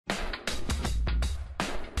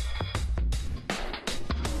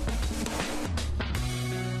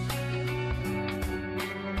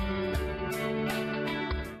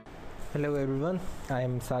Hello everyone, I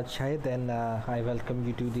am Saad Shahid and I welcome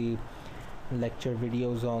you to the lecture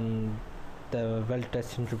videos on the well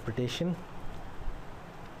test interpretation.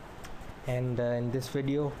 And in this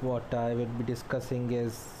video, what I will be discussing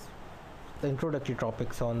is the introductory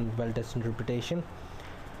topics on well test interpretation.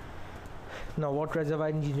 Now, what reservoir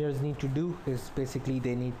engineers need to do is basically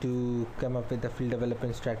they need to come up with a field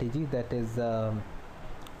development strategy that is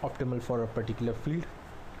optimal for a particular field,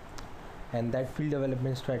 and that field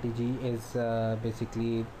development strategy is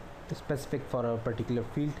basically specific for a particular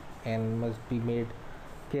field and must be made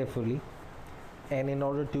carefully. And in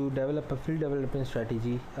order to develop a field development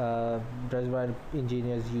strategy, reservoir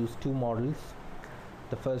engineers use two models.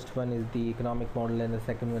 The first one is the economic model and the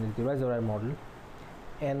second one is the reservoir model.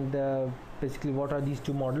 And basically what are these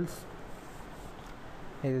two models?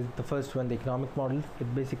 Is the first one the economic model.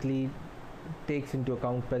 It basically takes into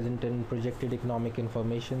account present and projected economic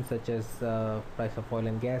information such as price of oil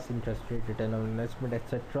and gas, interest rate, return on investment,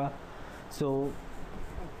 etc. So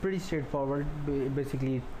pretty straightforward.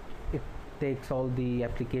 Basically it takes all the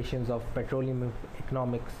applications of petroleum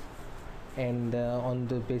economics, and on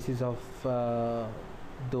the basis of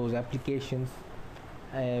those applications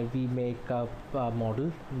we make up a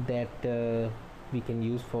model that we can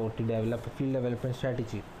use to develop a field development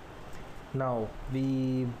strategy. Now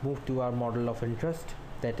we move to our model of interest,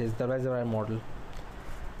 that is the reservoir model.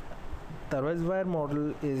 The reservoir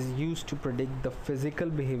model is used to predict the physical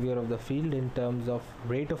behavior of the field in terms of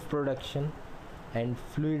rate of production and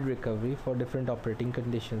fluid recovery for different operating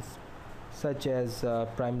conditions such as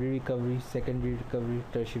primary recovery, secondary recovery,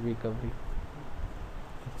 tertiary recovery,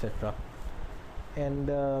 etc.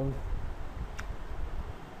 And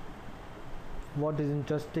what is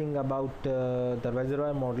interesting about the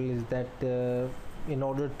reservoir model is that in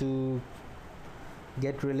order to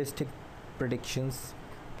get realistic predictions,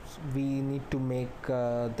 we need to make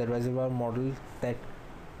the reservoir model that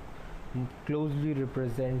closely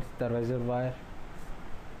represents the reservoir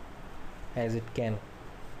as it can.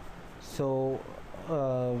 So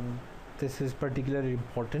this is particularly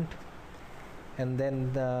important. And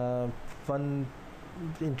then the one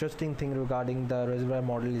interesting thing regarding the reservoir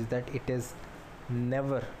model is that it is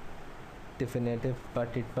never definitive,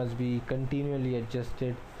 but it must be continually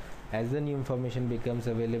adjusted as the new information becomes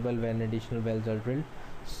available when additional wells are drilled.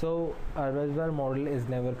 So a reservoir model is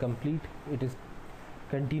never complete, it is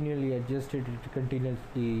continually adjusted, it is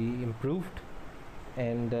continuously improved,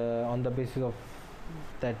 and on the basis of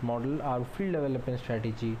that model our field development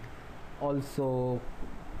strategy also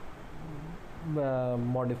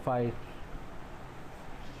modified.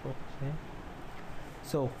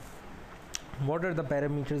 So what are the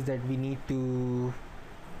parameters that we need to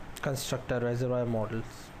construct a reservoir models?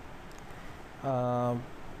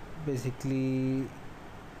 Basically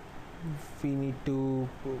we need to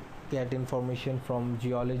get information from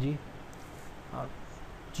geology,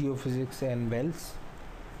 geophysics and wells,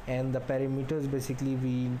 and the parameters basically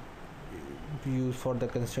we use for the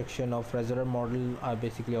construction of reservoir model are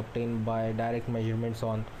basically obtained by direct measurements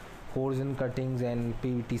on cores and cuttings and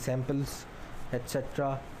PVT samples,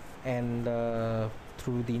 etc., and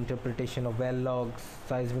through the interpretation of well logs,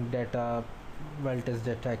 seismic data, well test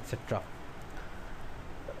data, etc.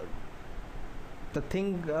 The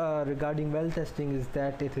thing regarding well testing is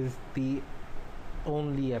that it is the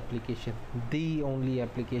only application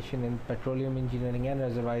in petroleum engineering and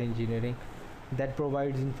reservoir engineering that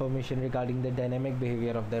provides information regarding the dynamic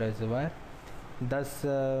behavior of the reservoir. Thus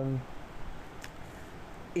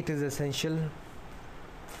it is essential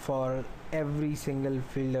for every single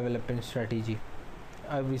field development strategy,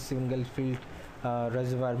 every single field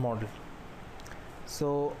reservoir model.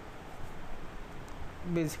 So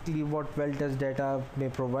basically what well test data may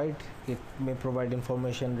provide, it may provide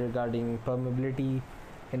information regarding permeability,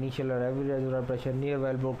 initial or average reservoir pressure, near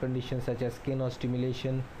wellbore conditions such as skin or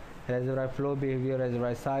stimulation, reservoir flow behavior,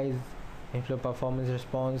 reservoir size, inflow performance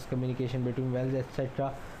response, communication between wells,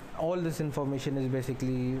 etc. All this information is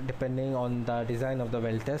basically depending on the design of the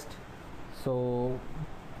well test. So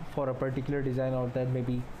for a particular design of that,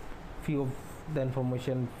 maybe few of the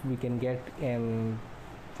information we can get, and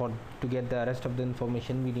to get the rest of the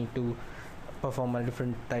information we need to perform a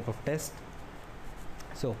different type of test.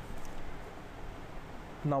 So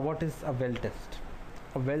now what is a well test?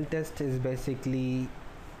 A well test is basically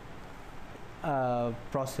a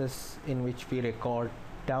process in which we record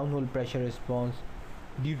downhole pressure response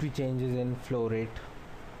due to changes in flow rate.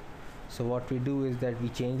 So what we do is that we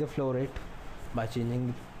change the flow rate by changing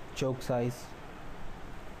the choke size,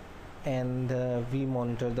 and we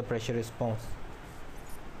monitor the pressure response.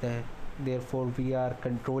 Therefore we are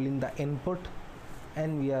controlling the input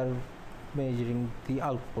and we are measuring the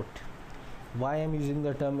output. Why I'm using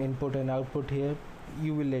the term input and output here,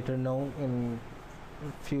 you will later know in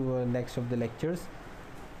few next of the lectures,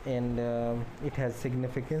 and it has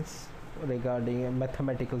significance regarding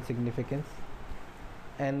mathematical significance.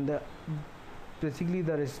 And basically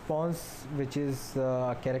the response, which is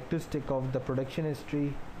a characteristic of the production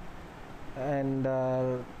history, and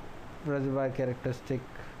reservoir characteristic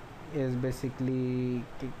is basically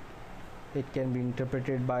it can be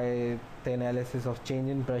interpreted by the analysis of change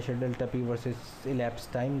in pressure delta P versus elapsed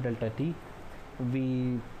time delta T.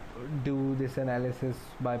 We do this analysis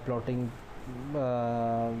by plotting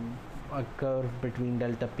a curve between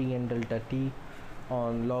delta P and delta T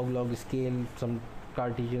on log scale, some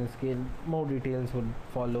Cartesian scale. More details would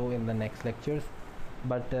follow in the next lectures,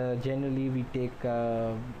 but generally we take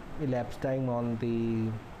elapsed time on the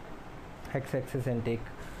x-axis and take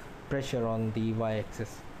pressure on the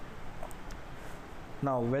y-axis.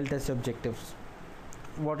 Now, well test objectives.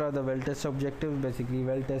 What are the well test objectives? Basically,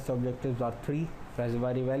 well test objectives are three: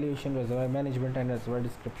 reservoir evaluation, reservoir management, and reservoir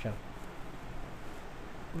description.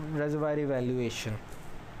 Reservoir evaluation.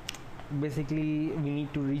 Basically, we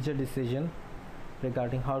need to reach a decision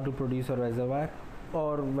regarding how to produce a reservoir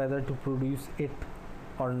or whether to produce it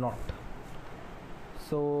or not.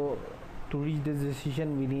 So, to reach this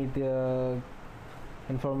decision, we need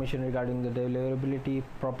information regarding the deliverability,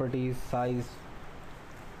 properties, size,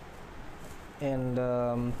 and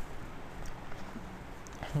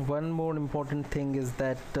one more important thing is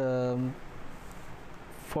that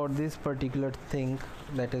for this particular thing,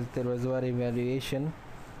 that is the reservoir evaluation,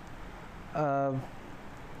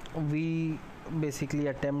 we basically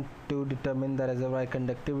attempt to determine the reservoir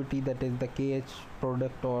conductivity, that is the KH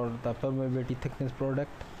product or the permeability thickness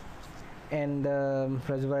product, and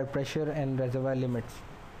reservoir pressure and reservoir limits.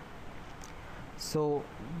 So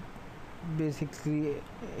basically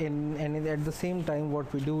and at the same time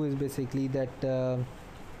what we do is basically that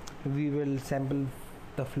we will sample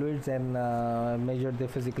the fluids and measure their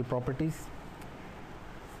physical properties.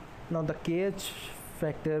 Now the KH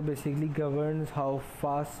factor basically governs how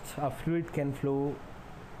fast a fluid can flow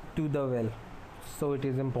to the well, so it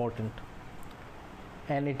is important,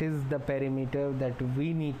 and it is the parameter that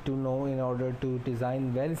we need to know in order to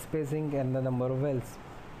design well spacing and the number of wells.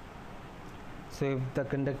 So if the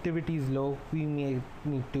conductivity is low, we may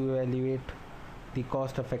need to evaluate the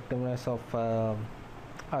cost effectiveness of a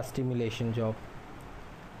stimulation job.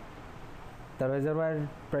 The reservoir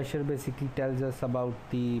pressure basically tells us about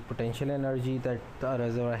the potential energy that a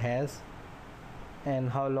reservoir has and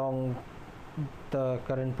how long the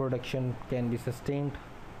current production can be sustained.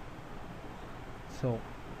 So,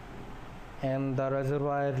 and the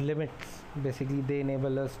reservoir limits, basically they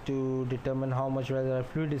enable us to determine how much reservoir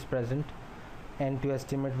fluid is present and to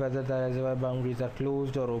estimate whether the reservoir boundaries are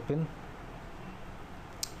closed or open.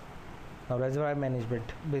 Now, reservoir management.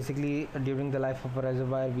 Basically, during the life of a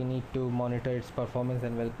reservoir, we need to monitor its performance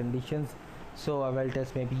and well conditions. So, a well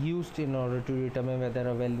test may be used in order to determine whether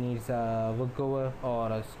a well needs a workover or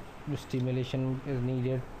a stimulation is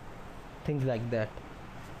needed, things like that.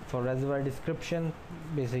 For reservoir description,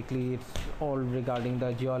 basically it's all regarding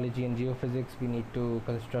the geology and geophysics. We need to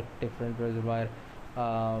construct different reservoir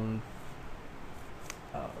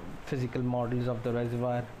physical models of the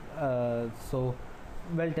reservoir, so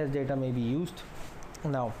well test data may be used.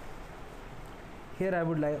 Now here I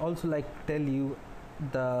would also like to tell you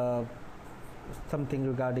the something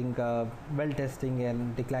regarding well testing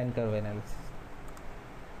and decline curve analysis.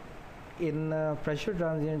 In pressure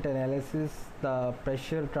transient analysis, the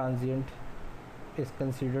pressure transient is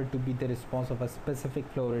considered to be the response of a specific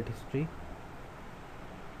flow rate history.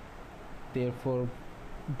 Therefore,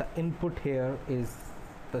 the input here is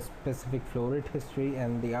the specific flow rate history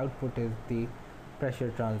and the output is the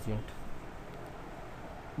pressure transient.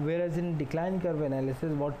 Whereas in decline curve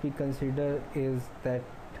analysis, what we consider is that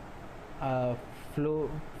flow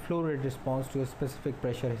rate response to a specific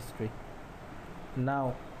pressure history.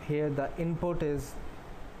 Now here the input is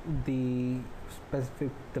the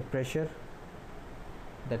pressure,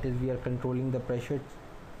 that is we are controlling the pressure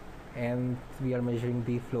and we are measuring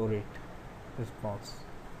the flow rate response.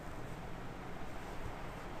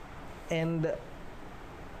 And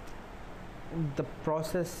the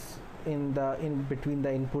process in between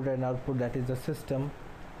the input and output, that is the system,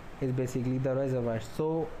 is basically the reservoir.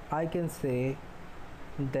 So I can say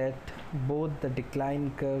that both the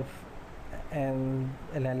decline curve and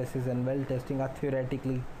analysis and well testing are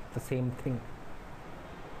theoretically the same thing.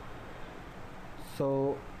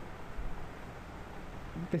 So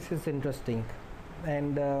this is interesting,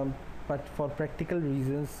 and but for practical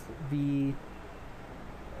reasons we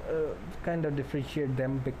kind of differentiate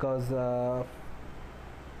them, because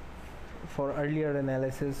for earlier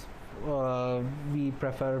analysis, we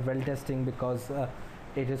prefer well testing because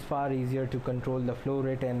it is far easier to control the flow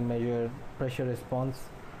rate and measure pressure response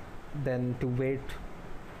than to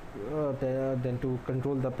than to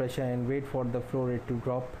control the pressure and wait for the flow rate to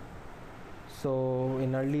drop. So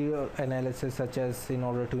in early analysis, such as in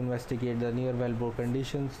order to investigate the near wellbore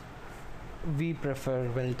conditions, we prefer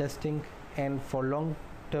well testing, and for long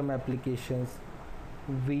term applications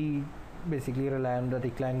we basically rely on the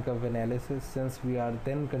decline curve analysis, since we are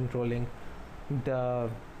then controlling the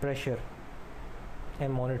pressure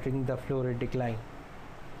and monitoring the flow rate decline.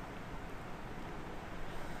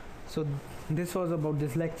 So this was about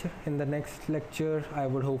this lecture. In the next lecture I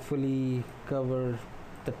would hopefully cover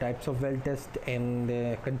the types of well test and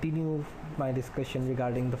continue my discussion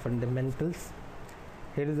regarding the fundamentals.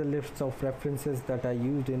 Here is a list of references that I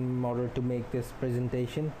used in order to make this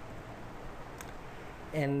presentation.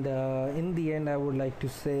 And in the end I would like to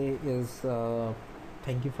say is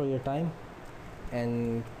thank you for your time,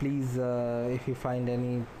 and please if you find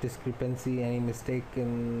any discrepancy, any mistake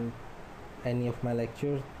in any of my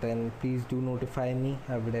lectures, then please do notify me.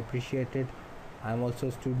 I would appreciate it. I'm also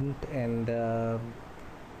a student, and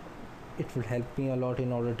it will help me a lot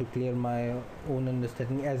in order to clear my own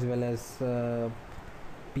understanding, as well as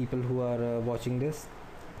people who are watching this.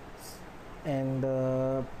 And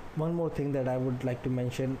one more thing that I would like to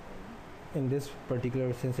mention in this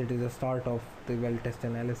particular, since it is the start of the well test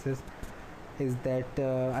analysis, is that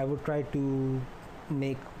I would try to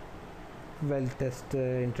make well test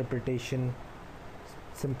interpretation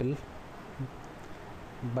simple,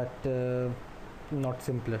 but not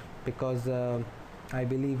simpler, because I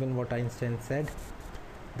believe in what Einstein said,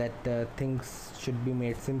 that things should be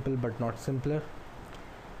made simple but not simpler,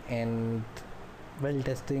 and well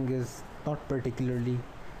testing is not particularly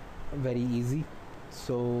very easy.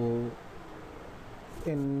 So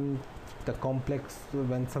in the complex,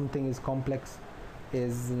 when something is complex,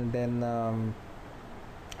 then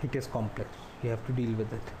it is complex, you have to deal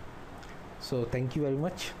with it. So thank you very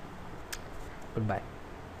much, goodbye.